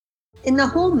And the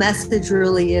whole message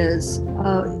really is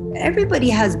everybody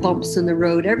has bumps in the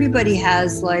road. Everybody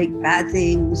has like bad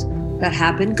things that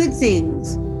happen, good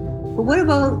things. But what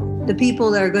about the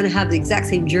people that are going to have the exact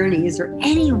same journey? Is there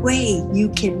any way you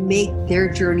can make their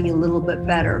journey a little bit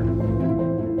better?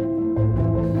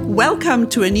 Welcome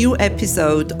to a new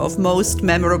episode of Most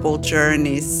Memorable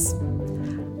Journeys.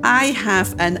 I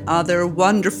have another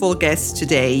wonderful guest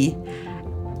today.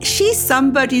 She's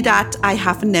somebody that I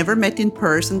have never met in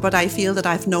person, but I feel that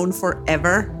I've known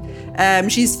forever.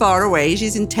 She's far away.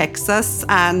 She's in Texas,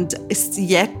 and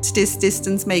yet this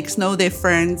distance makes no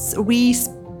difference. We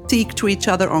speak to each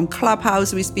other on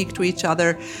Clubhouse. We speak to each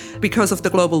other because of the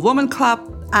Global Woman Club.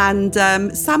 And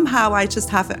somehow I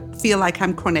just feel like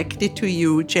I'm connected to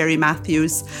you, Geri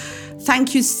Matthews.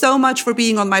 Thank you so much for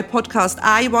being on my podcast.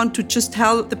 I want to just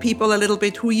tell the people a little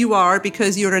bit who you are,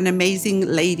 because you're an amazing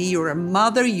lady. You're a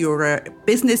mother, you're a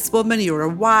businesswoman, you're a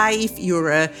wife,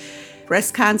 you're a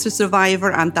breast cancer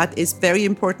survivor, and that is a very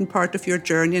important part of your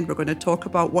journey. And we're going to talk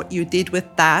about what you did with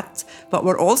that. But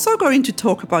we're also going to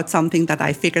talk about something that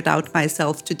I figured out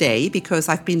myself today, because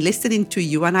I've been listening to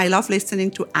you and I love listening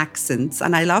to accents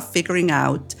and I love figuring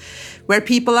out where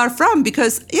people are from,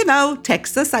 because, you know,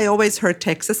 Texas, I always heard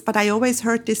Texas, but I always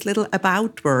heard this little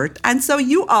about word. And so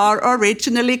you are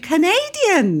originally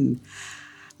Canadian.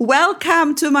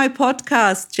 Welcome to my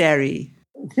podcast, Geri.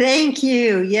 Thank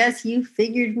you. Yes, you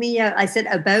figured me out. I said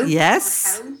about.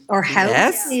 Yes. Or house.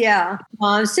 Yes. Yeah.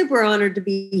 Well, I'm super honored to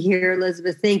be here,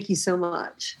 Elizabeth. Thank you so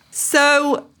much.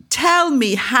 So tell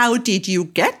me, how did you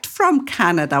get from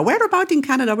Canada? Where about in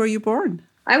Canada were you born?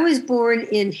 I was born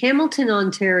in Hamilton,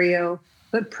 Ontario,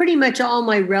 but pretty much all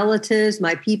my relatives,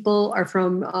 my people are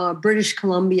from British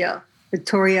Columbia,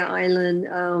 Victoria Island.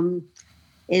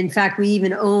 In fact, we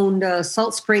even owned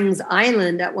Salt Springs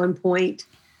Island at one point.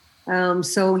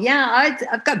 So, yeah,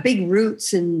 I've got big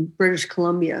roots in British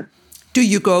Columbia. Do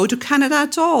you go to Canada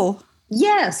at all?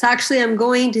 Yes, actually, I'm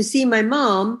going to see my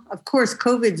mom. Of course,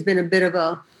 COVID's been a bit of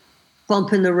a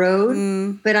bump in the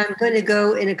road, but I'm going to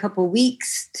go in a couple of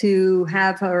weeks to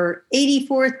have her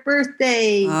 84th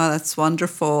birthday. Oh, that's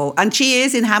wonderful. And she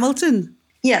is in Hamilton?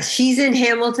 Yes, she's in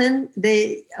Hamilton.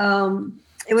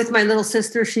 With my little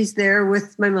sister, she's there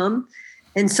with my mom.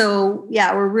 And so,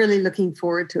 yeah, we're really looking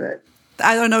forward to it.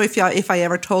 I don't know if I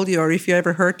ever told you or if you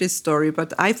ever heard this story,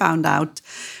 but I found out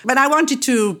when I wanted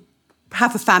to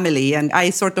have a family and I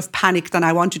sort of panicked and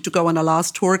I wanted to go on a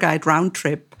last tour guide round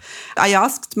trip. I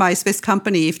asked my Swiss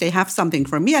company if they have something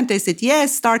for me, and they said,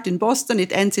 yes, start in Boston,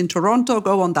 it ends in Toronto,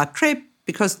 go on that trip,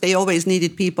 because they always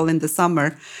needed people in the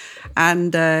summer.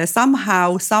 And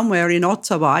somehow, somewhere in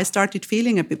Ottawa, I started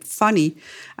feeling a bit funny.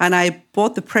 And I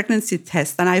bought the pregnancy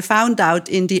test. And I found out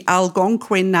in the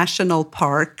Algonquin National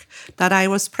Park that I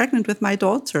was pregnant with my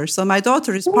daughter. So my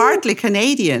daughter is partly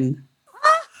Canadian.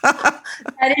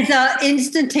 That is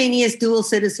instantaneous dual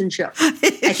citizenship.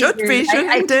 It should be,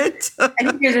 shouldn't it? I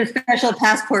think there's a special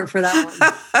passport for that one.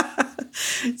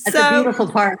 That's a beautiful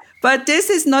part. But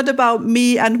this is not about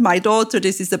me and my daughter.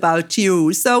 This is about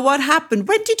you. So what happened?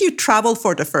 When did you travel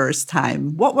for the first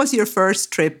time? What was your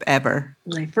first trip ever?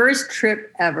 My first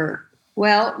trip ever.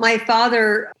 Well, my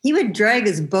father, he would drag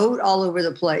his boat all over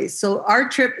the place. So our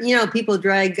trip, you know, people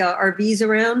drag RVs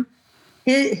around.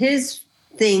 His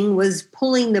thing was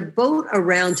pulling the boat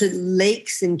around to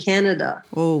lakes in Canada.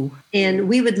 Oh. And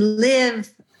we would live,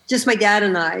 just my dad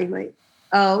and I,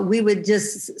 we would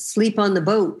just sleep on the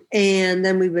boat, and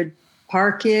then we would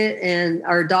park it and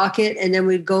dock it, and then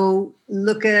we'd go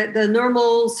look at the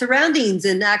normal surroundings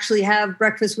and actually have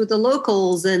breakfast with the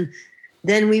locals. And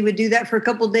then we would do that for a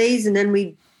couple of days, and then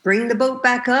we'd bring the boat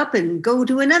back up and go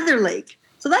to another lake.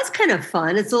 So that's kind of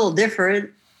fun. It's a little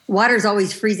different. Water's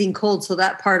always freezing cold, so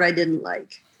that part I didn't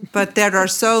like. But there are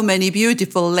so many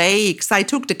beautiful lakes. I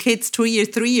took the kids 3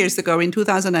 years ago in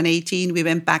 2018. We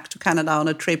went back to Canada on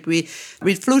a trip. We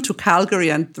flew to Calgary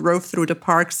and drove through the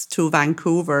parks to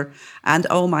Vancouver. And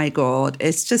oh my God,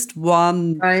 it's just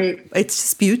Right. It's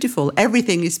just beautiful.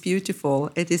 Everything is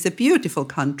beautiful. It is a beautiful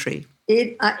country.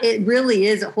 It really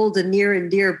is. It holds a near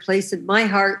and dear place in my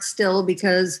heart still,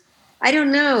 because I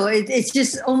don't know. It's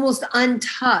just almost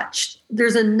untouched.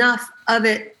 There's enough of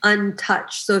it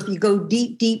untouched. So if you go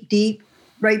deep, deep, deep,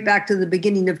 right back to the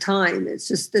beginning of time, it's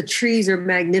just the trees are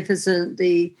magnificent.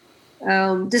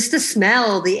 Just the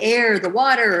smell, the air, the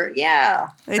water. Yeah.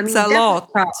 It's a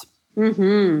lot.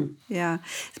 Mm-hmm. Yeah.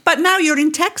 But now you're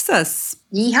in Texas.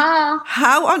 Yeehaw.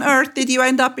 How on earth did you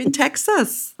end up in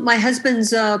Texas? My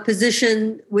husband's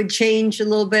position would change a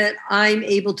little bit. I'm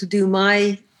able to do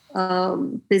my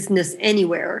business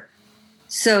anywhere.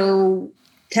 So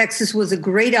Texas was a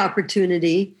great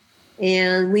opportunity,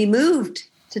 and we moved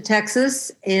to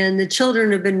Texas, and the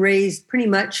children have been raised pretty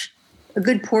much a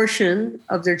good portion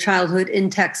of their childhood in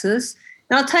Texas.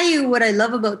 And I'll tell you what I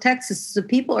love about Texas is the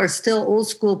people are still old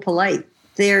school polite.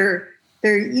 They're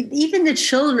even the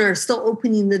children are still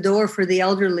opening the door for the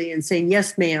elderly and saying,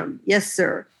 yes, ma'am, yes,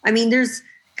 sir. I mean, there's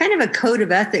kind of a code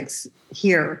of ethics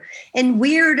here. And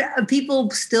weird, people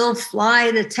still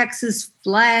fly the Texas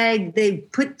flag. They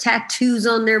put tattoos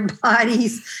on their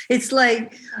bodies. It's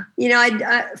like,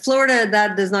 Florida,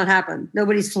 that does not happen.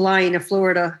 Nobody's flying a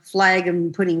Florida flag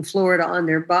and putting Florida on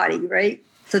their body, right?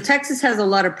 So Texas has a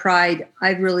lot of pride.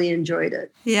 I've really enjoyed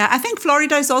it. Yeah, I think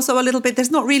Florida is also a little bit,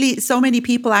 there's not really so many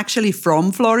people actually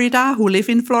from Florida who live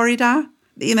in Florida.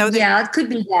 Yeah, it could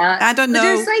be that. I don't know.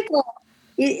 But there's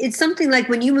it's something like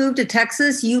when you move to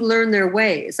Texas, you learn their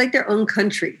way. It's like their own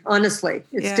country, honestly.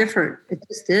 It's different. It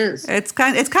just is. It's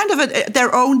kind of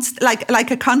their own,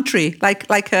 like a country, like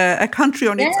a country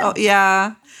on its own.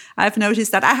 Yeah, I've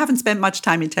noticed that. I haven't spent much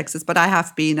time in Texas, but I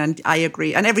have been, and I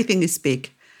agree. And everything is big.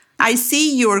 I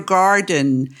see your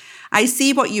garden. I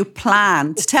see what you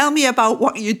plant. Tell me about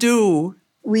what you do.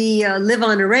 We live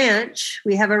on a ranch.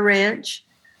 We have a ranch.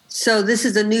 So this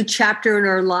is a new chapter in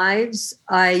our lives.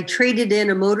 I traded in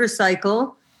a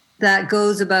motorcycle that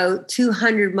goes about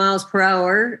 200 miles per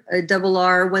hour, a double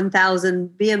R 1000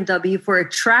 BMW for a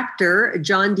tractor, a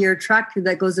John Deere tractor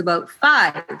that goes about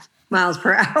 5 miles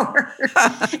per hour.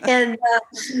 And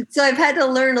so I've had to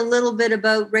learn a little bit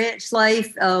about ranch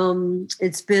life.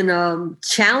 It's been a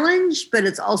challenge, but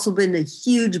it's also been a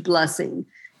huge blessing.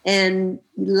 And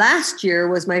last year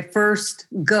was my first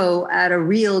go at a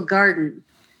real garden.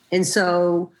 And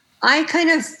so I kind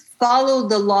of followed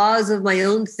the laws of my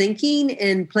own thinking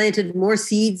and planted more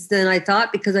seeds than I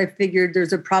thought because I figured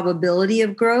there's a probability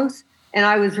of growth. And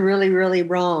I was really, really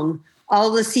wrong.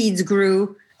 All the seeds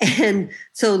grew. And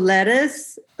so the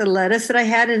lettuce that I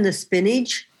had and the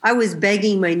spinach, I was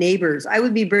begging my neighbors. I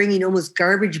would be bringing almost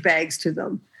garbage bags to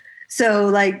them. So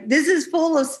like, this is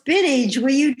full of spinach. Will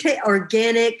you take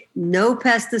organic, no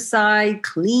pesticide,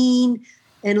 clean?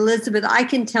 And Elizabeth, I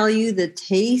can tell you the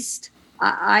taste.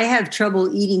 I have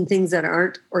trouble eating things that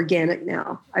aren't organic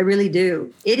now. I really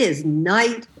do. It is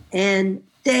night and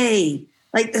day.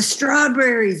 Like the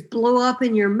strawberries blow up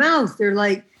in your mouth. I'm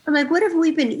like, what have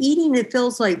we been eating? It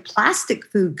feels like plastic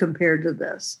food compared to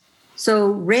this.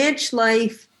 So ranch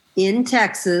life in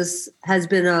Texas has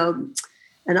been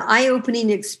an eye-opening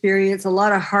experience, a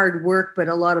lot of hard work, but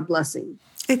a lot of blessing.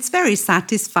 It's very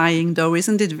satisfying, though,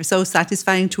 isn't it? So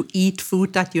satisfying to eat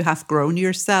food that you have grown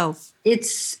yourself.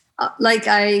 It's like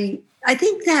I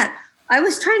think that I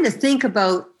was trying to think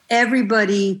about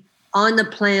everybody on the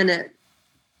planet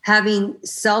having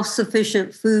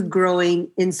self-sufficient food growing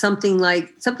in something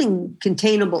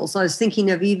containable. So I was thinking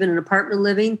of even an apartment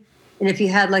living. And if you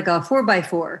had like a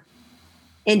 4x4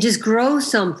 and just grow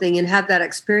something and have that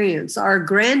experience. Our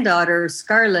granddaughter,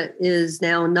 Scarlett, is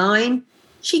now 9.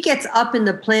 She gets up in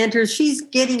the planters. She's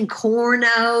getting corn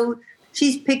out.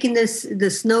 She's picking the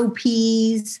snow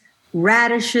peas,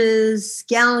 radishes,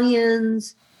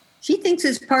 scallions. She thinks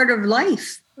it's part of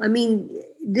life. I mean,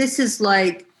 this is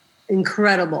like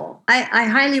incredible. I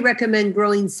highly recommend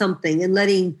growing something and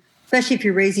especially if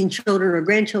you're raising children or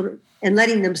grandchildren, and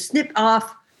letting them snip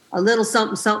off a little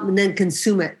something and then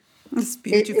consume it. It's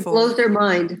beautiful. It blows their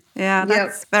mind. Yeah,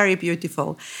 that's very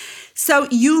beautiful. So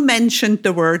you mentioned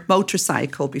the word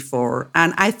motorcycle before,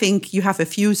 and I think you have a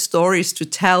few stories to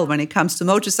tell when it comes to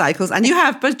motorcycles. And you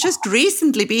have but just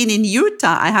recently been in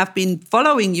Utah. I have been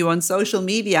following you on social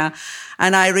media,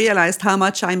 and I realized how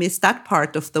much I miss that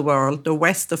part of the world, the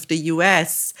west of the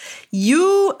US.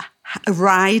 You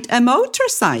ride a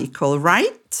motorcycle,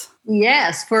 right?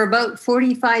 Yes, for about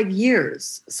 45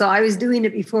 years. So I was doing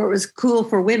it before it was cool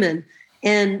for women.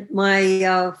 And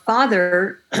my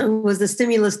father was the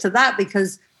stimulus to that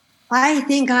because I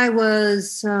think I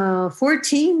was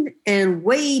 14 and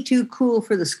way too cool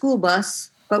for the school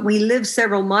bus. But we lived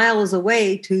several miles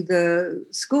away to the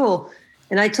school.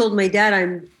 And I told my dad,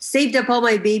 I'm saved up all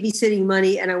my babysitting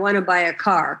money and I want to buy a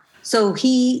car. So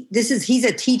he's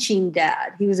a teaching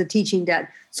dad. He was a teaching dad.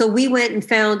 So we went and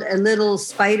found a little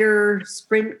Spider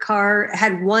sprint car. It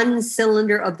had one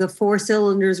cylinder of the 4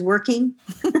 cylinders working.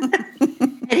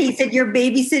 And he said, your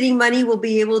babysitting money will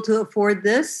be able to afford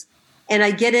this. And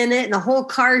I get in it and the whole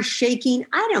car is shaking.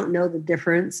 I don't know the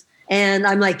difference. And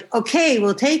I'm like, okay,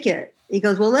 we'll take it. He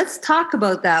goes, well, let's talk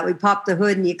about that. We popped the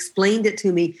hood and he explained it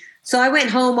to me. So I went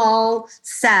home all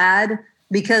sad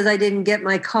because I didn't get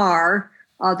my car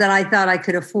that I thought I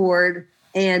could afford.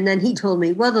 And then he told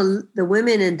me, well, the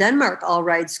women in Denmark all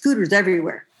ride scooters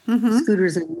everywhere. Mm-hmm.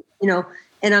 Scooters,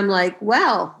 and I'm like,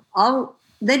 well,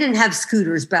 they didn't have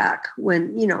scooters back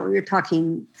when, you're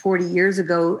talking 40 years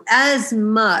ago, as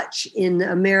much in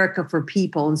America for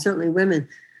people and certainly women.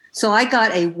 So I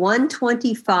got a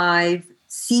 125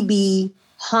 CB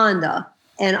Honda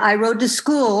and I rode to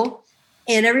school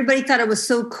and everybody thought it was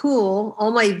so cool.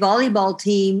 All my volleyball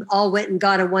team all went and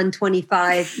got a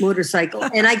 125 motorcycle.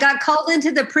 And I got called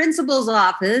into the principal's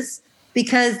office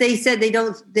because they said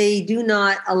they do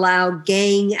not allow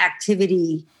gang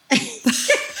activity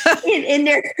in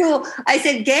their school. I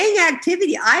said, gang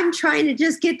activity? I'm trying to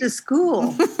just get to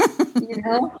school,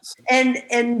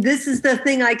 and this is the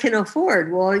thing I can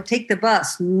afford. Well, I take the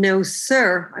bus. No,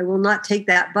 sir, I will not take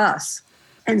that bus.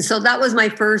 And so that was my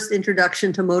first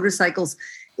introduction to motorcycles.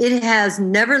 It has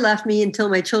never left me until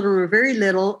my children were very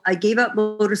little. I gave up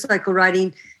motorcycle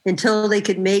riding until they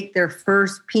could make their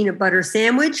first peanut butter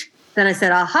sandwich. Then I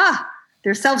said, aha,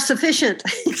 they're self-sufficient.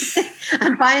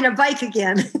 I'm buying a bike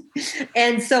again.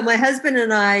 And so my husband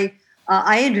and I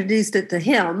introduced it to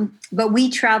him, but we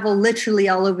travel literally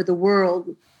all over the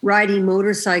world riding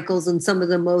motorcycles in some of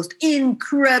the most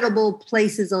incredible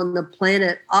places on the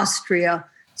planet: Austria,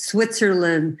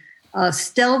 Switzerland,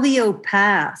 Stelvio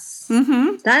Pass.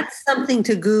 Mm-hmm. That's something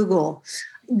to Google.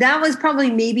 That was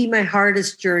probably maybe my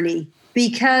hardest journey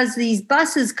because these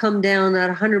buses come down at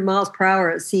 100 miles per hour,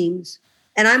 it seems.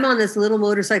 And I'm on this little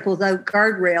motorcycle without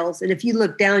guardrails. And if you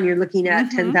look down, you're looking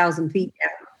at 10,000 feet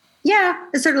down. Yeah.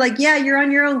 It's sort of like, yeah, you're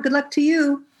on your own. Good luck to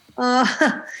you.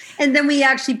 And then we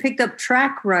actually picked up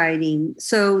track riding.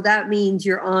 So that means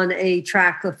you're on a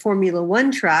track, a Formula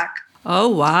One track. Oh,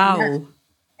 wow.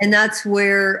 And that's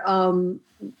where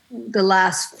the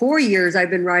last 4 years I've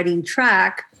been riding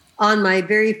track on my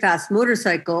very fast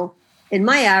motorcycle. And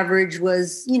my average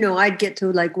was, I'd get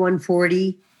to like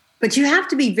 140. But you have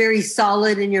to be very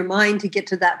solid in your mind to get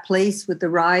to that place with the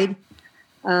ride.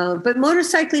 But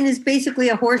motorcycling is basically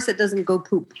a horse that doesn't go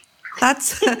poop. That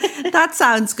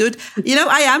sounds good.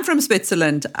 I am from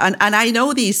Switzerland and I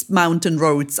know these mountain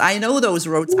roads. I know those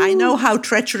roads. Ooh. I know how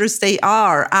treacherous they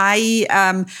are. I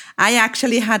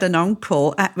actually had an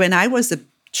uncle when I was a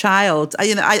child.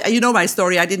 You know my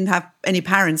story. I didn't have any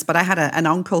parents, but I had an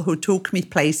uncle who took me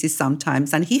places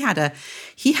sometimes, and he had a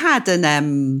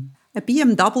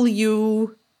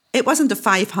BMW. It wasn't a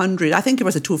 500. I think it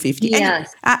was a 250.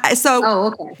 Yes.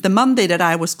 Okay. The Monday that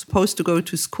I was supposed to go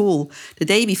to school, the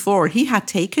day before, he had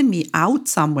taken me out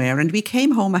somewhere and we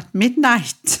came home at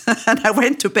midnight. And I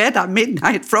went to bed at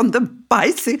midnight from the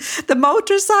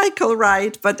motorcycle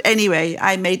ride. But anyway,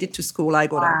 I made it to school. I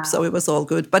got up, so it was all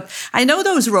good. But I know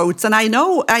those roads and I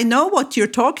know what you're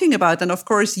talking about. And of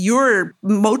course, your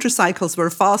motorcycles were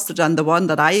faster than the one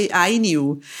that I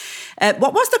knew.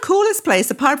 What was the coolest place,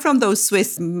 apart from those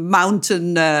Swiss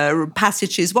mountain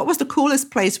passages? What was the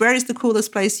coolest place? Where is the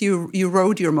coolest place you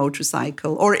rode your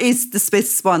motorcycle? Or is the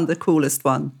Swiss one the coolest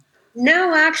one?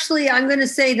 No, actually, I'm going to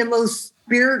say the most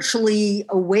spiritually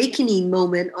awakening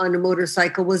moment on a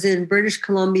motorcycle was in British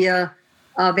Columbia,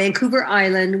 Vancouver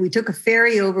Island. We took a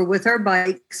ferry over with our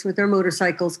bikes, with our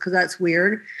motorcycles, because that's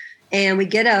weird. And we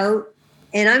get out,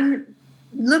 and I'm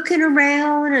looking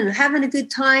around and having a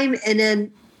good time. And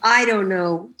then I don't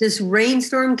know, this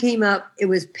rainstorm came up. It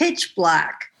was pitch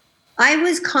black. I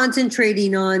was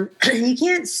concentrating on, you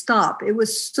can't stop. It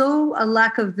was so a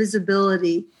lack of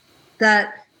visibility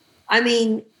that,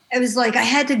 it was like I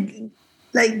had to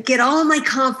get all my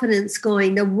confidence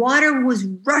going. The water was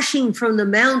rushing from the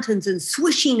mountains and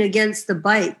swishing against the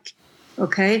bike.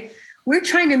 Okay. We're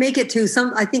trying to make it to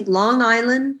I think Long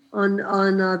Island on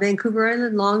Vancouver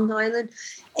Island, Long Island.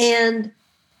 And,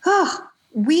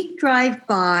 we drive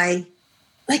by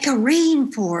like a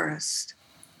rainforest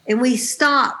and we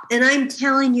stop. And I'm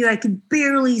telling you, I could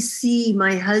barely see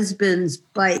my husband's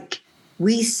bike.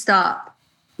 We stop.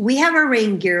 We have our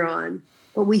rain gear on,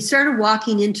 but we started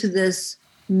walking into this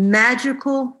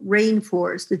magical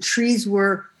rainforest. The trees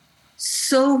were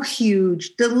so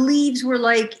huge. The leaves were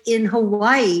like in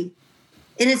Hawaii.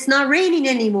 And it's not raining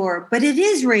anymore, but it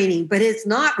is raining, but it's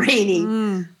not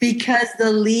raining because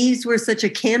the leaves were such a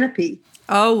canopy.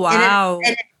 Oh, wow.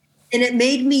 And it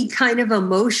made me kind of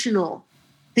emotional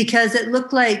because it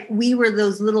looked like we were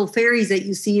those little fairies that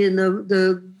you see in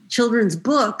the children's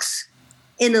books.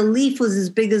 And a leaf was as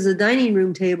big as a dining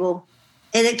room table.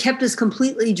 And it kept us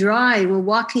completely dry. We're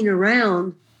walking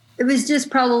around. It was just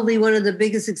probably one of the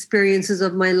biggest experiences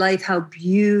of my life, how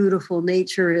beautiful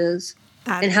nature is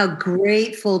and how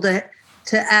grateful to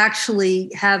actually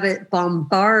have it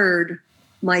bombard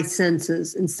my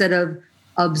senses instead of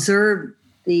observe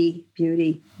the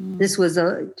beauty. This was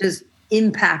just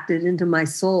impacted into my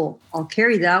soul. I'll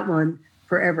carry that one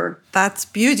forever. That's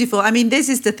beautiful. I mean, this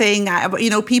is the thing,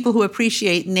 people who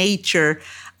appreciate nature,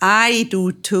 I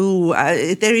do too.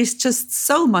 There is just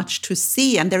so much to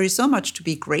see and there is so much to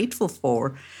be grateful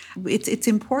for. It's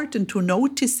important to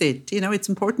notice it. It's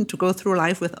important to go through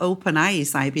life with open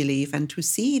eyes, I believe, and to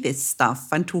see this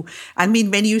stuff.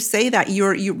 When you say that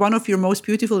one of your most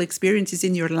beautiful experiences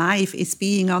in your life is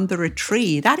being under a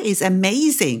tree, that is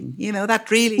amazing.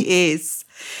 That really is.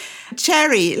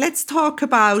 Cherry, let's talk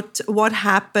about what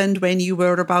happened when you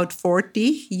were about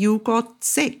 40. You got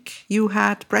sick. You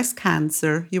had breast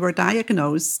cancer. You were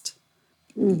diagnosed.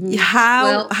 Mm-hmm.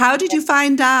 How did you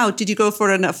find out? Did you go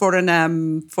for a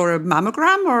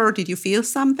mammogram, or did you feel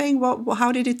something?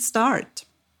 How did it start?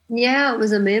 Yeah, it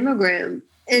was a mammogram.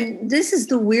 And this is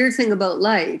the weird thing about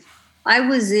life. I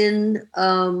was in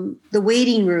the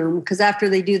waiting room because after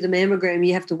they do the mammogram,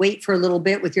 you have to wait for a little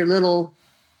bit with your little,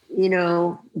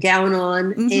 gown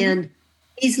on. Mm-hmm. And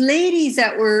these ladies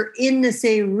that were in the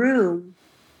same room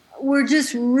were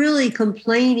just really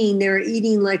complaining. They were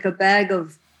eating like a bag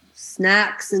of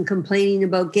snacks and complaining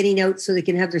about getting out so they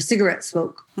can have their cigarette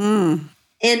smoke. Mm.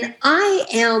 And I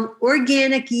am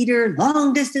organic eater,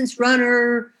 long distance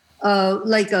runner,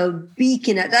 like a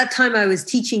beacon. At that time, I was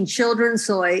teaching children,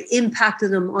 so I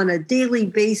impacted them on a daily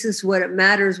basis, what it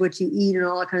matters, what you eat and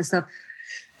all that kind of stuff.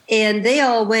 And they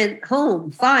all went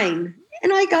home fine.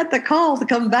 And I got the call to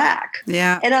come back.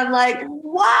 Yeah. And I'm like,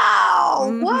 wow,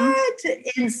 mm-hmm. What?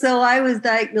 And so I was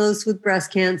diagnosed with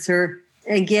breast cancer.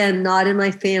 Again, not in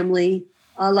my family.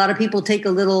 A lot of people take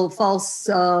a little false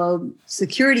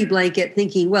security blanket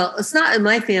thinking, well, it's not in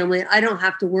my family. I don't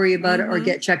have to worry about mm-hmm. it or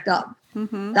get checked up.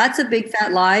 Mm-hmm. That's a big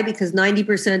fat lie because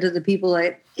 90% of the people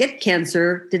that get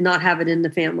cancer did not have it in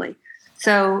the family.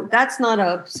 So that's not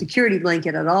a security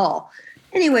blanket at all.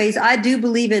 Anyways, I do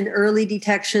believe in early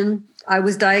detection. I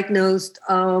was diagnosed.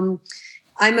 I'm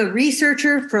a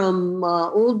researcher from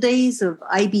old days of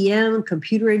IBM,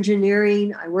 computer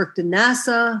engineering. I worked in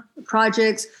NASA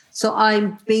projects. So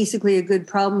I'm basically a good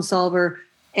problem solver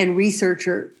and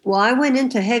researcher. Well, I went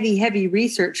into heavy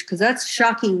research because that's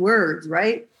shocking words,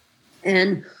 right?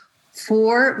 And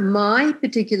for my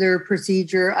particular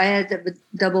procedure, I had a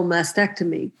double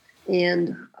mastectomy.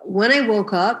 And when I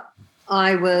woke up,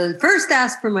 I was first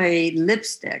asked for my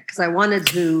lipstick because I wanted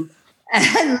to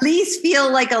at least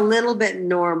feel like a little bit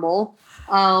normal.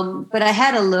 But I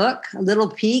had a little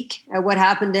peek at what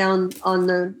happened down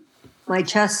on my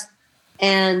chest.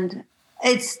 And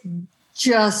it's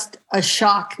just a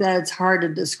shock that it's hard to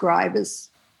describe.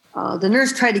 The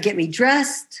nurse tried to get me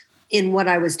dressed in what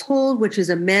I was told, which is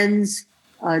a men's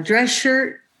dress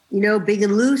shirt, big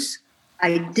and loose.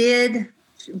 I did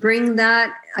bring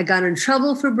that. I got in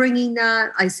trouble for bringing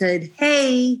that. I said,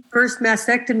 hey, first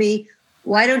mastectomy,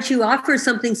 why don't you offer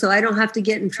something so I don't have to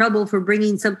get in trouble for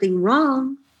bringing something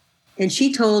wrong? And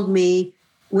she told me,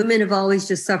 women have always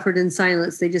just suffered in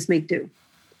silence. They just make do.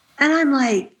 And I'm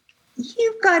like,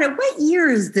 what year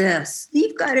is this?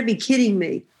 You've got to be kidding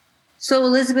me. So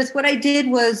Elizabeth, what I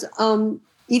did was,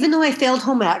 even though I failed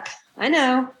home ec, I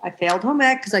know I failed home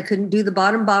ec because I couldn't do the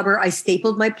bottom bobber. I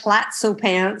stapled my Platzo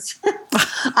pants.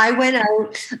 I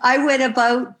went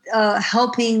about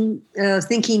helping,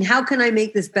 thinking, how can I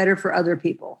make this better for other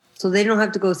people so they don't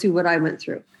have to go through what I went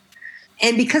through?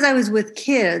 And because I was with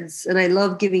kids and I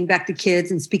love giving back to kids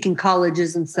and speaking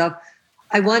colleges and stuff,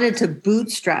 I wanted to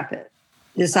bootstrap it,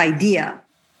 this idea.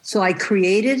 So I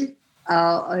created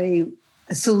a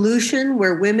solution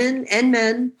where women and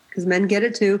men, because men get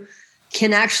it too,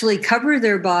 can actually cover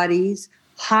their bodies,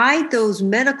 hide those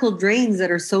medical drains that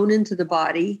are sewn into the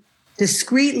body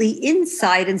discreetly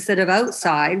inside instead of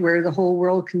outside where the whole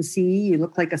world can see you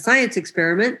look like a science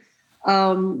experiment.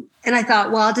 And I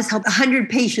thought, well, I'll just help 100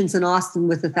 patients in Austin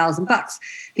with $1,000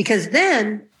 because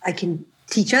then I can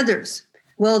teach others.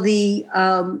 Well, the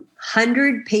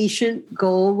 100 patient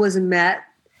goal was met.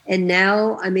 And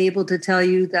now I'm able to tell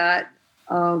you that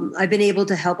I've been able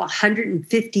to help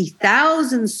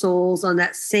 150,000 souls on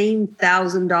that same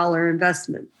 $1,000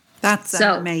 investment. That's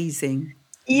amazing.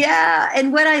 Yeah.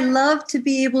 And what I love to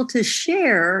be able to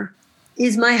share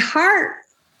is my heart.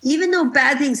 Even though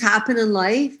bad things happen in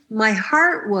life, my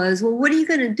heart was, well, what are you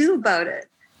going to do about it?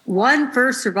 One,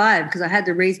 first, survive because I had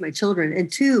to raise my children.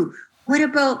 And two, what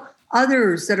about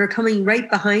others that are coming right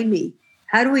behind me?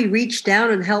 How do we reach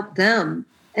down and help them?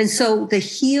 And so the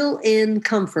heal in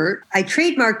comfort, I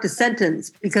trademarked the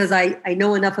sentence because I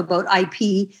know enough about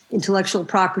IP, intellectual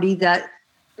property, that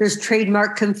there's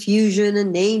trademark confusion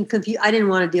and name confusion. I didn't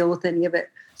want to deal with any of it.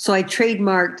 So I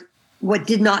trademarked what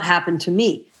did not happen to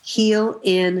me. Heal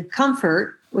in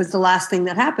comfort was the last thing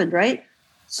that happened, right?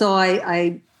 So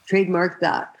I trademarked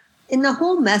that. And the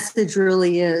whole message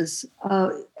really is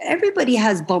everybody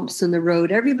has bumps in the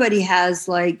road. Everybody has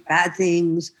like bad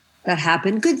things that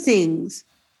happen, good things.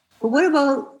 But what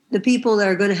about the people that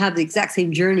are going to have the exact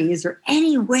same journey? Is there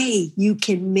any way you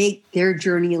can make their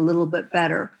journey a little bit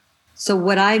better? So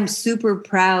what I'm super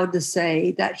proud to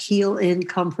say that Heal in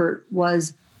Comfort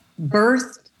was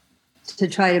birthed to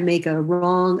try to make a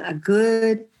wrong a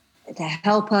good, to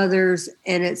help others.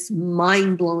 And it's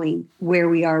mind-blowing where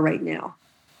we are right now.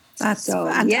 That's so,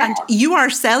 and you are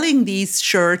selling these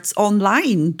shirts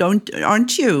online,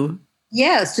 aren't you?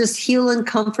 Yes, just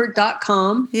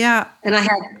healandcomfort.com. Yeah. And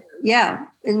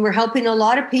and we're helping a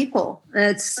lot of people.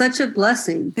 It's such a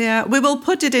blessing. Yeah, we will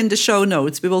put it in the show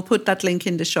notes. We will put that link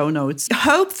in the show notes.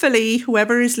 Hopefully,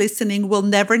 whoever is listening will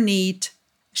never need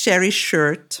Sherry's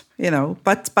shirt,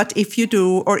 but if you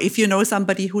do, or if you know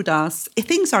somebody who does,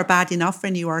 things are bad enough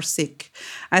when you are sick.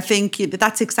 I think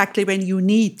that's exactly when you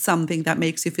need something that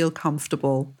makes you feel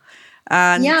comfortable.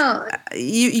 And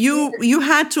you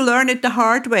had to learn it the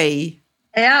hard way.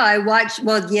 Yeah, I watched,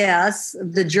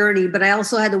 the journey, but I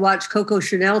also had to watch Coco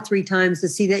Chanel 3 times to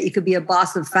see that you could be a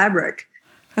boss of fabric.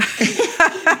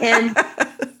 And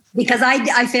because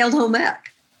I failed home ec.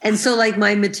 And so like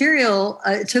my material,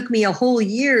 it took me a whole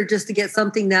year just to get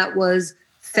something that was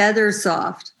feather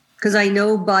soft because I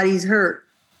know bodies hurt.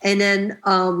 And then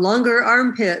longer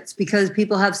armpits because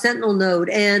people have sentinel node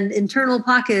and internal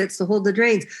pockets to hold the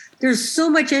drains. There's so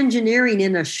much engineering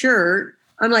in a shirt.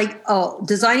 I'm like,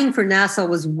 designing for NASA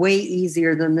was way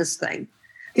easier than this thing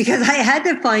because I had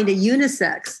to find a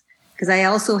unisex because I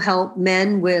also help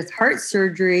men with heart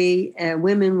surgery and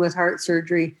women with heart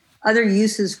surgery. Other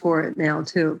uses for it now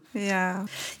too. Yeah.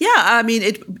 I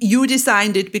mean, you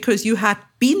designed it because you had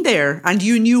been there and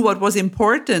you knew what was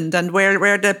important and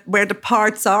where the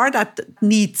parts are that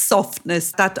need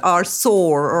softness, that are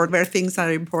sore, or where things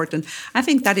are important. I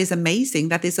think that is amazing.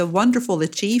 That is a wonderful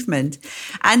achievement.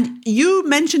 And you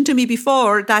mentioned to me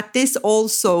before that this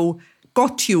also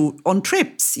got you on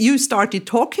trips. You started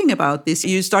talking about this.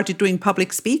 You started doing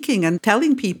public speaking and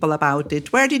telling people about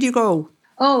it. Where did you go?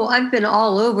 Oh, I've been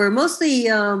all over, mostly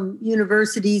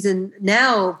universities and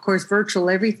now, of course, virtual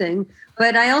everything.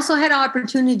 But I also had an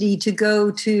opportunity to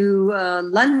go to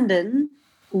London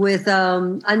with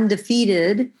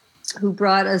Undefeated, who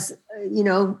brought us,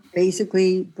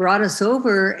 basically brought us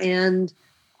over. And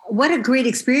what a great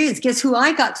experience. Guess who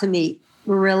I got to meet?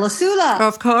 Marilla Sula.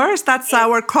 Of course. That's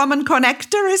our common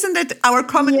connector, isn't it? Our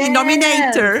common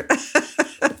denominator.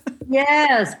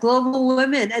 Yes, Global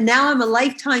Women. And now I'm a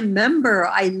lifetime member.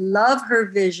 I love her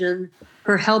vision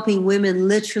for helping women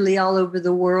literally all over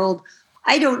the world.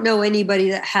 I don't know anybody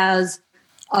that has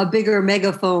a bigger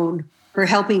megaphone for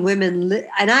helping women.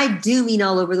 And I do mean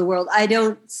all over the world.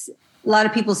 A lot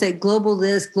of people say global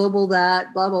this, global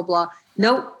that, blah, blah, blah.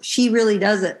 Nope, she really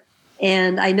does it.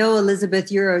 And I know,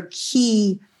 Elizabeth, you're a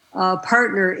key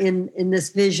partner in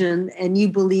this vision. And you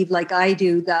believe, like I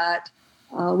do, that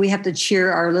we have to cheer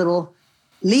our little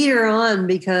leader on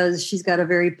because she's got a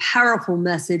very powerful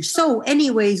message. So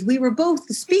anyways, we were both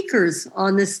the speakers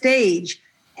on the stage.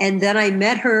 And then I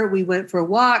met her. We went for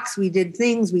walks. We did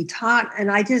things. We taught. And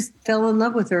I just fell in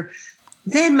love with her.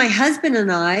 Then my husband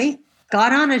and I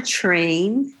got on a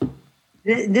train.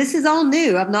 This is all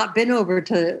new. I've not been over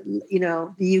to,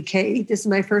 the UK. This is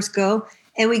my first go.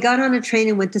 And we got on a train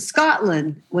and went to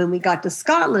Scotland. When we got to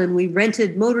Scotland, we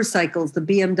rented motorcycles, the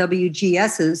BMW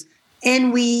GSs,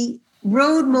 and we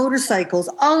rode motorcycles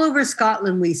all over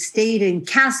Scotland. We stayed in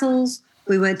castles.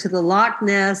 We went to the Loch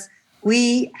Ness.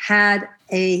 We had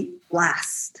a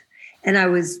blast. And I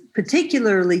was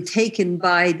particularly taken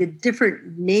by the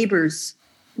different neighbors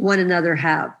one another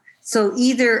have. So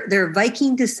either they're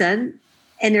Viking descent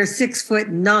and they're 6'9",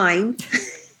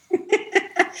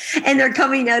 and they're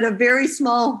coming out of very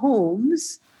small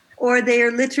homes, or they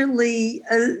are literally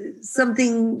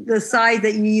something the size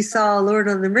that you saw Lord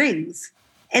of the Rings.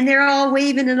 And they're all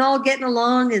waving and all getting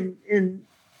along. And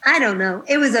I don't know.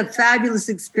 It was a fabulous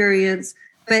experience.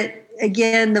 But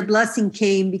again, the blessing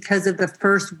came because of the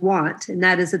first want, and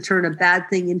that is to turn a bad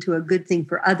thing into a good thing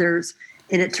for others.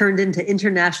 And it turned into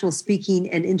international speaking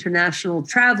and international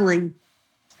traveling.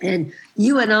 And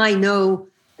you and I know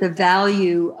the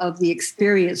value of the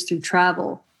experience through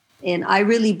travel. And I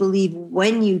really believe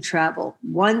when you travel,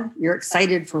 1, you're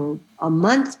excited for a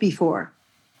month before.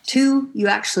 2, you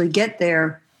actually get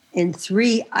there. And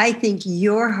 3, I think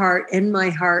your heart and my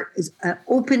heart is an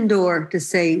open door to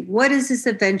say, what is this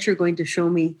adventure going to show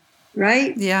me?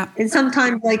 Right? Yeah. And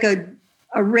sometimes like a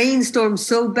rainstorm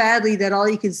so badly that all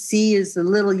you can see is the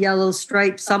little yellow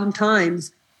stripe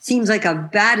sometimes seems like a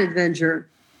bad adventure.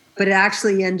 but it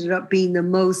actually ended up being the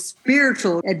most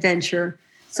spiritual adventure.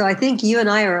 So I think you and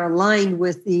I are aligned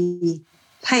with the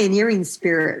pioneering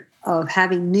spirit of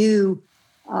having new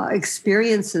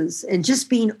experiences and just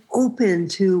being open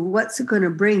to what's it going to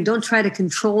bring. Don't try to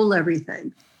control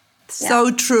everything.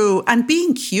 So true. And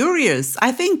being curious.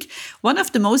 I think one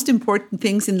of the most important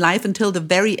things in life until the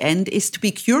very end is to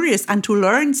be curious and to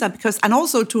learn something, and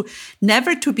also to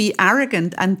never to be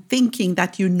arrogant and thinking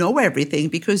that you know everything,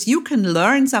 because you can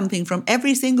learn something from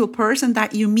every single person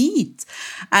that you meet.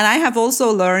 And I have also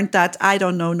learned that, I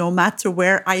don't know, no matter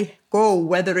where I go,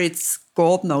 whether it's,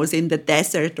 God knows, in the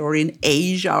desert or in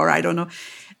Asia or I don't know,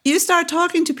 you start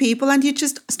talking to people and you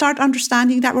just start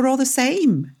understanding that we're all the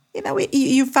same. You know,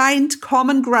 you find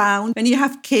common ground. When you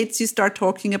have kids, you start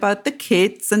talking about the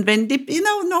kids, and when,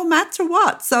 no matter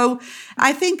what. So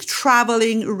I think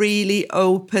traveling really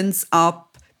opens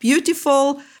up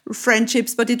beautiful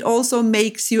friendships, but it also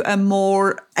makes you a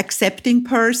more accepting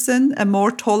person, a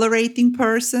more tolerating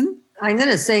person. I'm going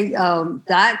to say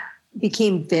that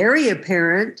became very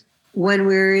apparent when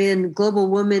we were in Global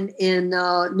Women in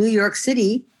New York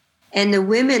City, and the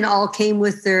women all came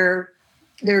with their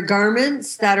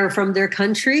garments that are from their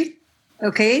country,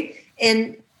 okay?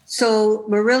 And so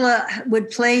Marilla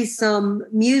would play some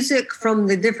music from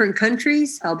the different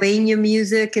countries, Albania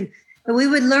music, and we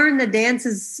would learn the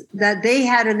dances that they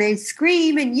had, and they'd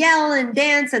scream and yell and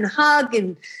dance and hug,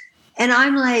 and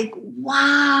I'm like,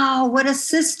 wow, what a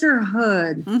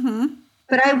sisterhood. Mm-hmm.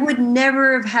 But I would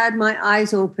never have had my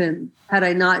eyes open had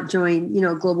I not joined,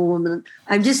 Global Women.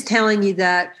 I'm just telling you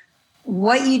that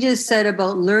what you just said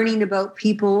about learning about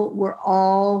people, we're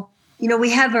all,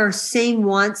 we have our same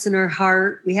wants in our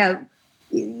heart.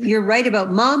 You're right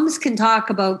about moms can talk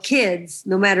about kids,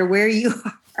 no matter where you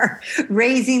are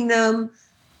raising them,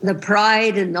 the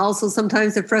pride and also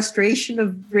sometimes the frustration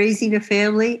of raising a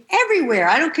family everywhere.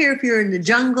 I don't care if you're in the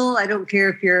jungle. I don't care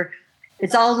if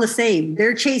it's all the same.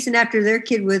 They're chasing after their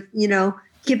kid with,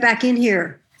 get back in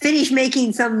here, finish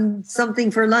making something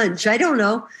for lunch. I don't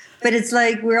know. But it's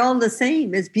like we're all the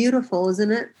same. It's beautiful,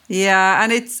 isn't it? Yeah,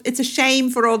 and it's a shame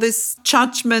for all this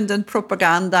judgment and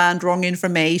propaganda and wrong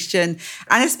information.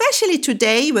 And especially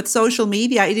today with social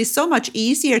media, it is so much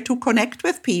easier to connect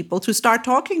with people, to start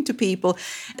talking to people.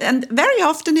 And very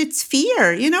often it's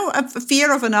fear, a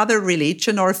fear of another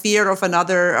religion or fear of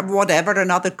another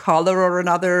color or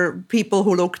another people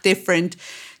who look different.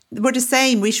 We're the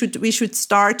same. We should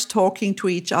start talking to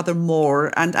each other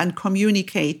more and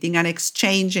communicating and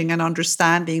exchanging and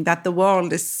understanding that the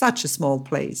world is such a small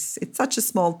place. It's such a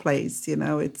small place,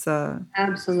 it's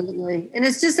Absolutely. And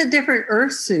it's just a different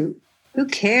earth suit. Who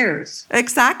cares?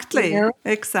 Exactly.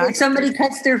 Exactly. If somebody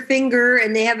cuts their finger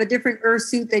and they have a different earth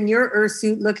suit than your earth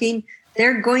suit looking,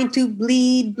 they're going to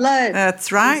bleed blood.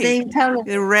 That's right. Same color.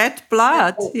 Red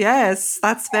blood. Yes,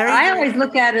 that's very. I always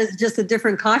look at it as just a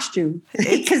different costume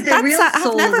because the real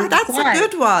soul. That's a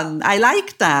good one. I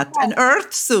like that. An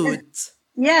earth suit.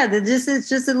 It's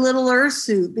just a little earth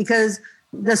suit because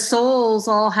the souls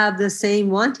all have the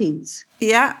same wantings.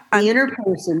 Yeah, the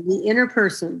inner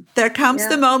person. There comes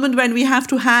the moment when we have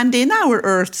to hand in our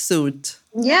earth suit.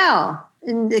 Yeah,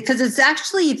 and because it's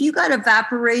actually if you got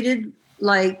evaporated.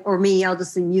 Or me, I'll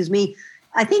just use me.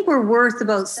 I think we're worth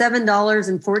about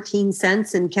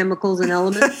 $7.14 in chemicals and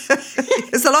elements.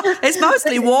 It's a lot. It's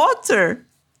mostly water.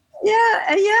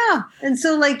 Yeah. And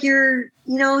so your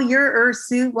earth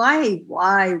suit, why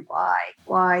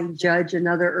judge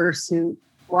another earth suit?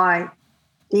 Why?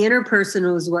 The inner person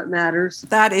is what matters.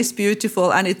 That is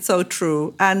beautiful. And it's so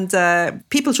true. And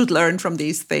people should learn from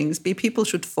these things. People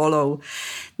should follow.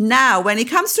 Now, when it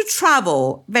comes to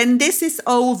travel, when this is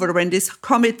over, when this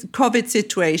COVID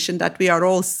situation that we are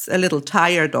all a little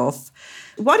tired of,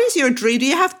 what is your dream? Do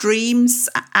you have dreams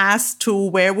as to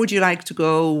where would you like to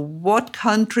go? What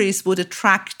countries would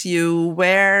attract you?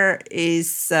 Where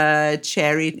is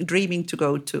Cherry dreaming to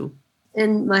go to?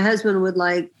 And my husband would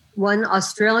like one,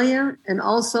 Australia, and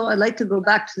also I'd like to go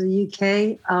back to the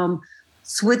UK.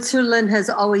 Switzerland has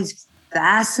always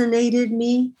fascinated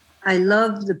me. I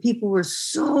love the people were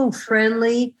so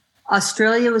friendly.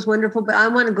 Australia was wonderful, but I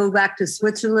want to go back to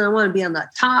Switzerland. I want to be on the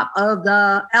top of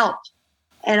the Alps,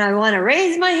 and I want to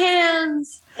raise my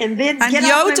hands and then get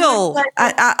yodel.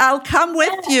 I'll come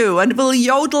with you, and we'll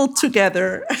yodel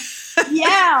together.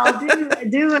 Yeah, I'll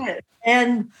do it.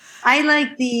 And I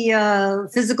like the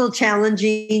physical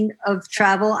challenging of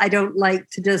travel. I don't like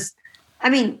to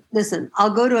listen, I'll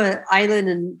go to an island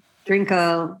and drink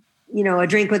a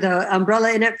drink with an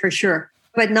umbrella in it for sure.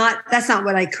 But that's not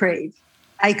what I crave.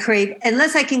 I crave,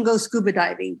 unless I can go scuba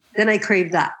diving, then I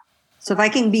crave that. So if I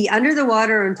can be under the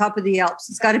water on top of the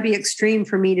Alps, it's got to be extreme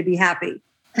for me to be happy.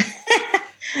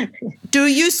 Do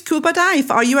you scuba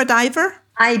dive? Are you a diver?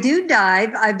 I do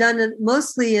dive. I've done it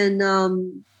mostly in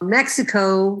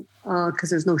Mexico because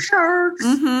there's no sharks.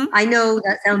 Mm-hmm. I know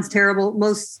that sounds terrible.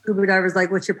 Most scuba divers like,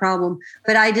 what's your problem?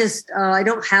 But I just, I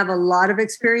don't have a lot of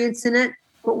experience in it.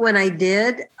 But when I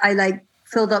did, I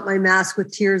filled up my mask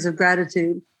with tears of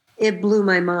gratitude. It blew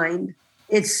my mind.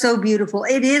 It's so beautiful.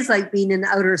 It is like being in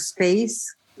outer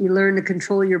space. You learn to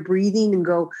control your breathing and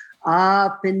go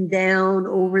up and down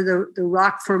over the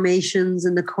rock formations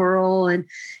and the coral, and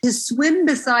just swim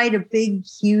beside a big,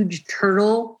 huge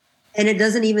turtle. And it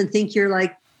doesn't even think you're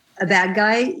like a bad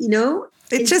guy,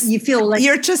 you feel like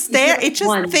you're just there. It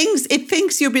just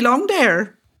thinks you belong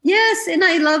there. Yes, and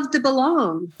I love to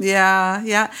belong.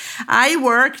 Yeah. I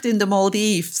worked in the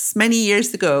Maldives many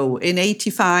years ago in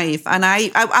 85, and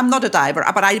I'm not a diver,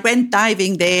 but I went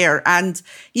diving there. And,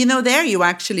 there you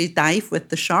actually dive with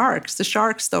the sharks. The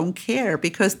sharks don't care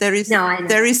because there is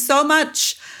so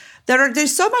much...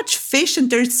 There's so much fish and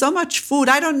there's so much food.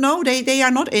 I don't know. They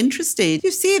are not interested.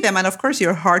 You see them, and of course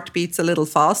your heart beats a little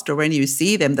faster when you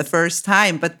see them the first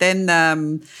time. But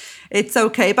then it's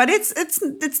okay. But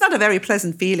it's not a very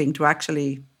pleasant feeling to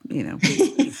actually,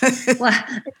 Well,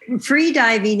 free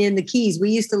diving in the Keys.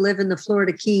 We used to live in the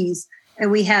Florida Keys, and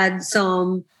we had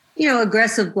some,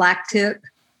 aggressive blacktip,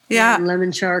 and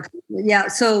lemon sharks. Yeah,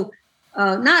 so.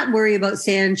 Not worry about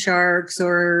sand sharks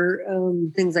or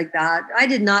things like that. I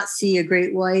did not see a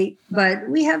great white, but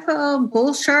we have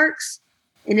bull sharks.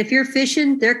 And if you're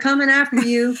fishing, they're coming after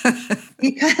you.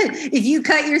 If you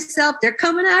cut yourself, they're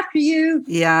coming after you.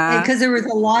 Yeah. Because there was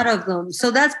a lot of them. So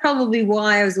that's probably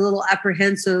why I was a little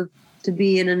apprehensive to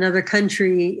be in another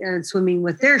country and swimming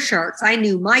with their sharks. I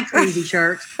knew my crazy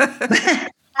sharks, but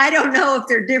I don't know if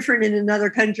they're different in another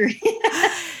country.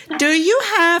 Do you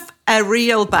have a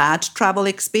real bad travel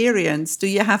experience? Do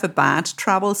you have a bad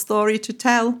travel story to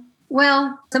tell?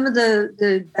 Well, some of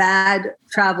the bad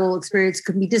travel experience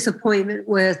could be disappointment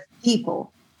with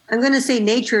people. I'm going to say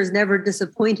nature has never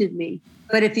disappointed me.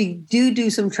 But if you do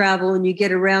some travel and you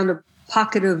get around a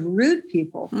pocket of rude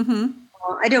people,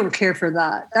 I don't care for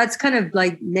that. That's kind of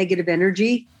like negative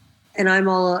energy. And I'm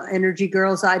all an energy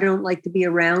girl, so I don't like to be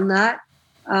around that.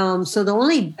 So the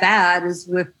only bad is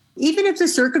even if the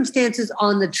circumstances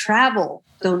on the travel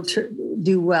don't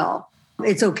do well,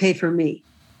 it's okay for me.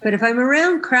 But if I'm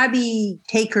around crabby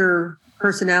taker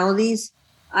personalities,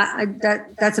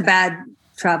 that's a bad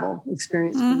travel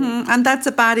experience for me. And that's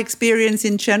a bad experience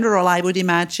in general, I would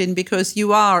imagine, because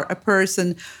you are a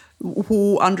person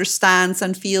who understands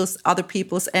and feels other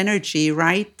people's energy,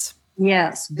 right?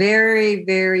 Yes, very,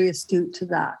 very astute to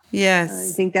that. Yes.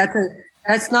 I think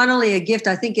that's not only a gift,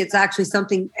 I think it's actually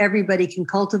something everybody can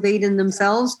cultivate in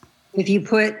themselves. If you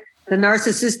put the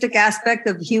narcissistic aspect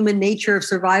of human nature of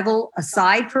survival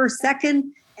aside for a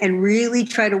second and really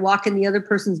try to walk in the other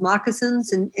person's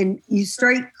moccasins and you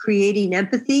start creating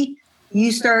empathy,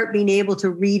 you start being able to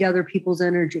read other people's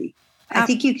energy. I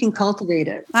think you can cultivate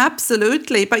it.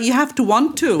 Absolutely. But you have to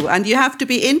want to, and you have to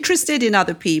be interested in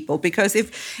other people, because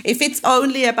if it's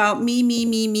only about me,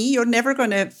 you're never going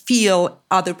to feel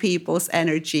other people's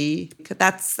energy.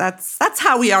 That's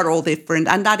how we are all different,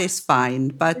 and that is fine.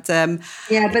 But but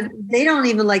they don't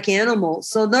even like animals.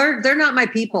 So they're not my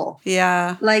people.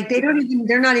 Yeah. Like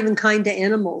they're not even kind to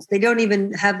animals. They don't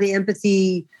even have the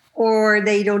empathy, or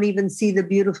they don't even see the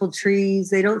beautiful trees.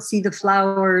 They don't see the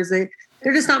flowers.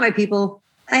 They're just not my people.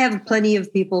 I have plenty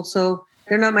of people, so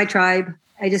they're not my tribe.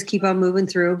 I just keep on moving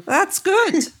through. That's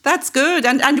good. That's good.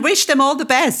 And wish them all the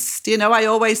best. I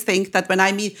always think that when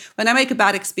I make a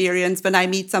bad experience, when I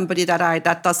meet somebody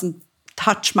that doesn't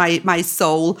touch my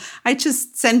soul, I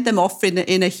just send them off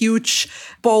in a huge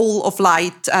bowl of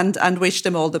light and wish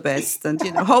them all the best. And,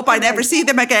 hope I never see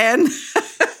them again.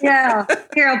 Yeah.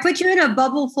 Here, I'll put you in a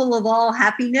bubble full of all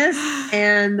happiness,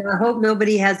 and I hope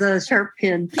nobody has a sharp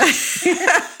pin.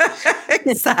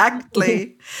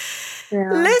 Exactly.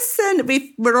 Yeah. Listen,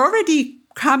 we're already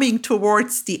coming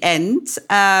towards the end.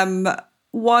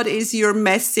 What is your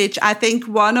message? I think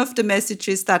one of the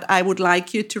messages that I would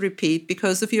like you to repeat,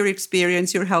 because of your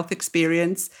experience, your health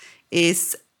experience,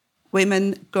 is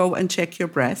women, go and check your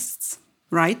breasts,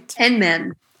 right? And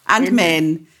men. And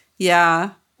men.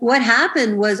 Yeah. What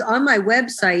happened was on my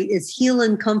website is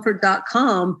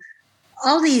healandcomfort.com.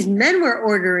 All these men were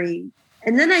ordering.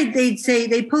 And then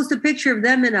they'd post a picture of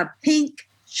them in a pink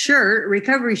shirt,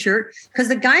 recovery shirt, because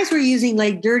the guys were using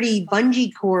like dirty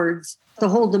bungee cords to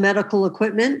hold the medical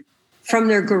equipment from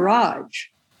their garage.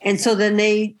 And so then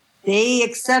they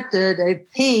accepted a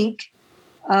pink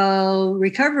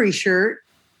recovery shirt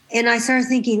And I started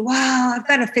thinking, wow, I've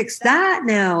got to fix that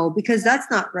now because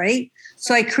that's not right.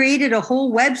 So I created a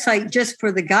whole website just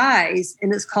for the guys,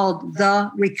 and it's called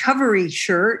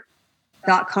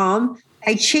therecoveryshirt.com.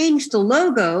 I changed the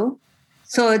logo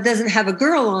so it doesn't have a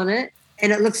girl on it,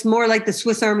 and it looks more like the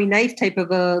Swiss Army knife type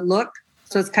of a look.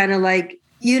 So it's kind of like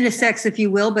unisex, if you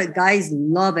will, but guys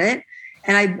love it.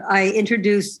 And I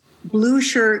introduced blue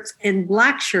shirts and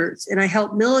black shirts, and I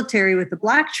help military with the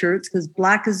black shirts because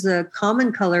black is a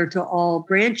common color to all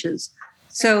branches.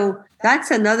 So that's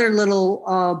another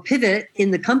little pivot in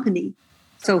the company.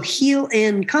 So Heal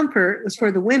and Comfort was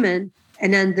for the women,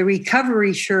 and then the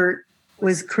recovery shirt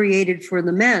was created for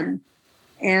the men.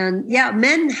 And yeah,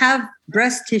 men have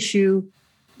breast tissue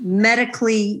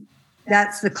medically.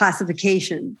 That's the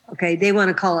classification. Okay. They want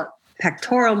to call it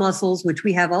pectoral muscles, which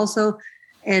we have also,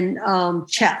 and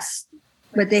chest,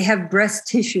 but they have breast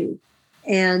tissue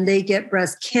and they get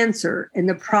breast cancer. And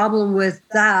the problem with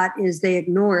that is they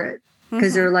ignore it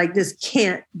because they're like, this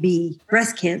can't be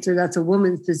breast cancer. That's a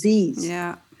woman's disease.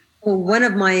 Yeah. Well, one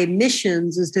of my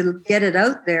missions is to get it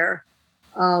out there.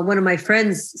 One of my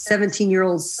friends'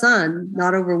 17-year-old son,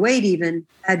 not overweight even,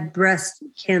 had breast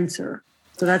cancer.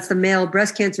 So that's the Male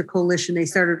Breast Cancer Coalition. They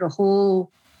started a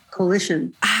whole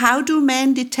coalition. How do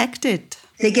men detect it?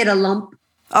 They get a lump.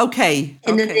 Okay.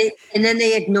 And then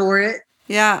they ignore it.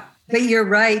 Yeah. But you're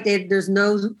right. There's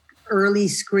no early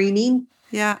screening.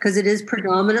 Yeah. Because it is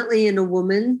predominantly in a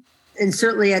woman, and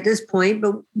certainly at this point.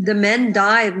 But the men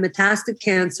die of metastatic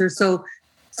cancer. So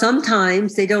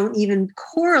sometimes they don't even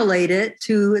correlate it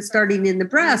to it starting in the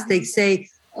breast. They say,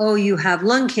 oh, you have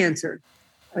lung cancer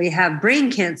or you have brain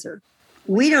cancer.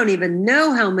 We don't even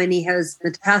know how many has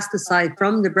metastasized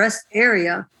from the breast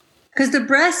area because the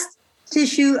breast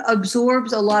tissue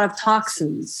absorbs a lot of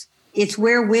toxins. It's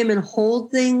where women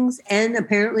hold things and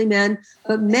apparently men,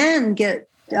 but men get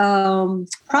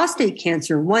prostate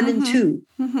cancer, 1 and 2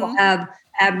 will have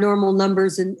abnormal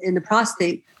numbers in the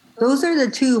prostate. Those are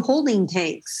the 2 holding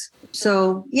tanks.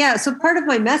 So, yeah, so part of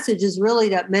my message is really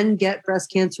that men get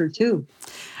breast cancer too.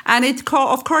 And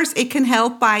of course, it can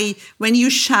help by when you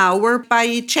shower,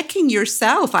 by checking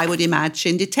yourself, I would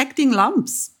imagine, detecting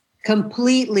lumps.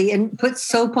 Completely. And put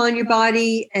soap on your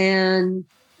body and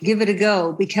give it a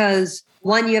go because,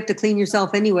 one, you have to clean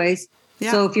yourself anyways.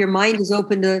 Yeah. So if your mind is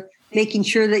open to making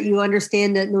sure that you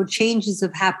understand that no changes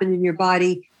have happened in your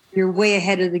body, you're way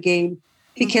ahead of the game.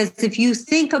 Because if you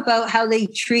think about how they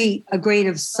treat a grain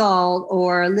of salt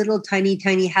or a little tiny,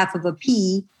 tiny half of a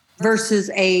pea versus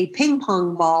a ping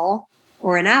pong ball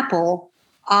or an apple,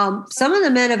 some of the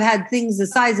men have had things the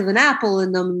size of an apple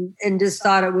in them and just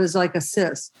thought it was like a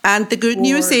cyst. And the good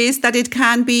news is that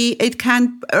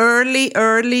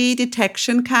early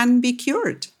detection can be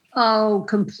cured. Oh,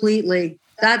 completely.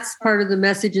 That's part of the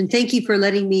message. And thank you for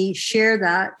letting me share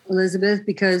that, Elizabeth,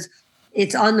 because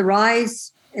it's on the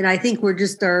rise. And I think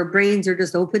our brains are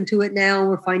just open to it now.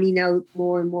 We're finding out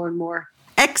more and more and more.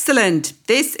 Excellent.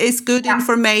 This is good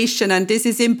information, and this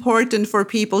is important for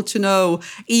people to know.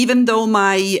 Even though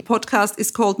my podcast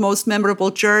is called Most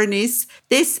Memorable Journeys,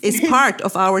 this is part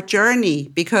of our journey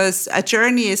because a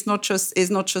journey is not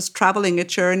just traveling. A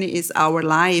journey is our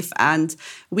life, and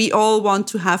we all want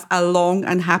to have a long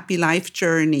and happy life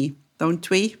journey, don't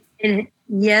we?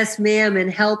 Yes, ma'am,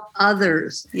 and help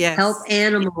others, help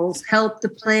animals, help the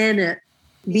planet,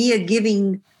 be a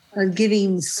giving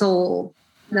soul,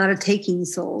 not a taking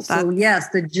soul. So yes,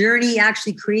 the journey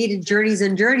actually created journeys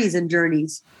and journeys and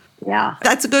journeys. Yeah.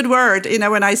 That's a good word.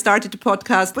 When I started the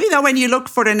podcast, when you look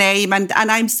for a name, and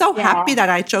I'm so happy that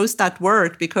I chose that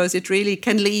word because it really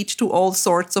can lead to all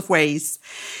sorts of ways.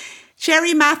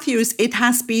 Sherry Matthews, it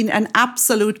has been an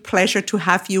absolute pleasure to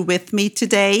have you with me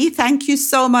today. Thank you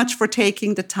so much for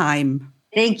taking the time.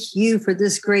 Thank you for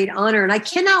this great honor. And I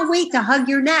cannot wait to hug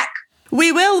your neck.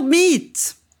 We will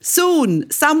meet soon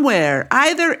somewhere,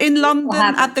 either in London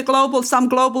at some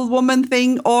global woman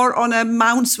thing or on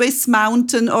a Swiss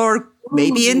mountain or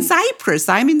maybe in Cyprus.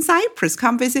 I'm in Cyprus.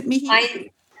 Come visit me here.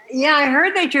 I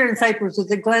heard that you're in Cyprus with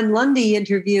the Glenn Lundy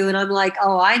interview, and I'm like,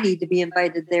 oh, I need to be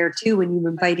invited there too when you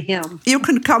invite him. You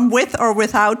can come with or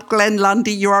without Glenn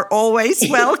Lundy. You are always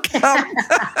welcome.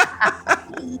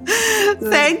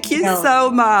 Thank you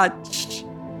so much.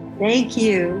 Thank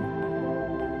you.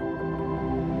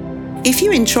 If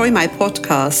you enjoy my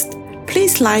podcast,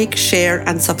 please like, share,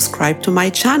 and subscribe to my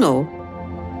channel.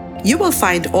 You will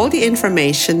find all the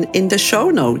information in the show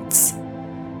notes.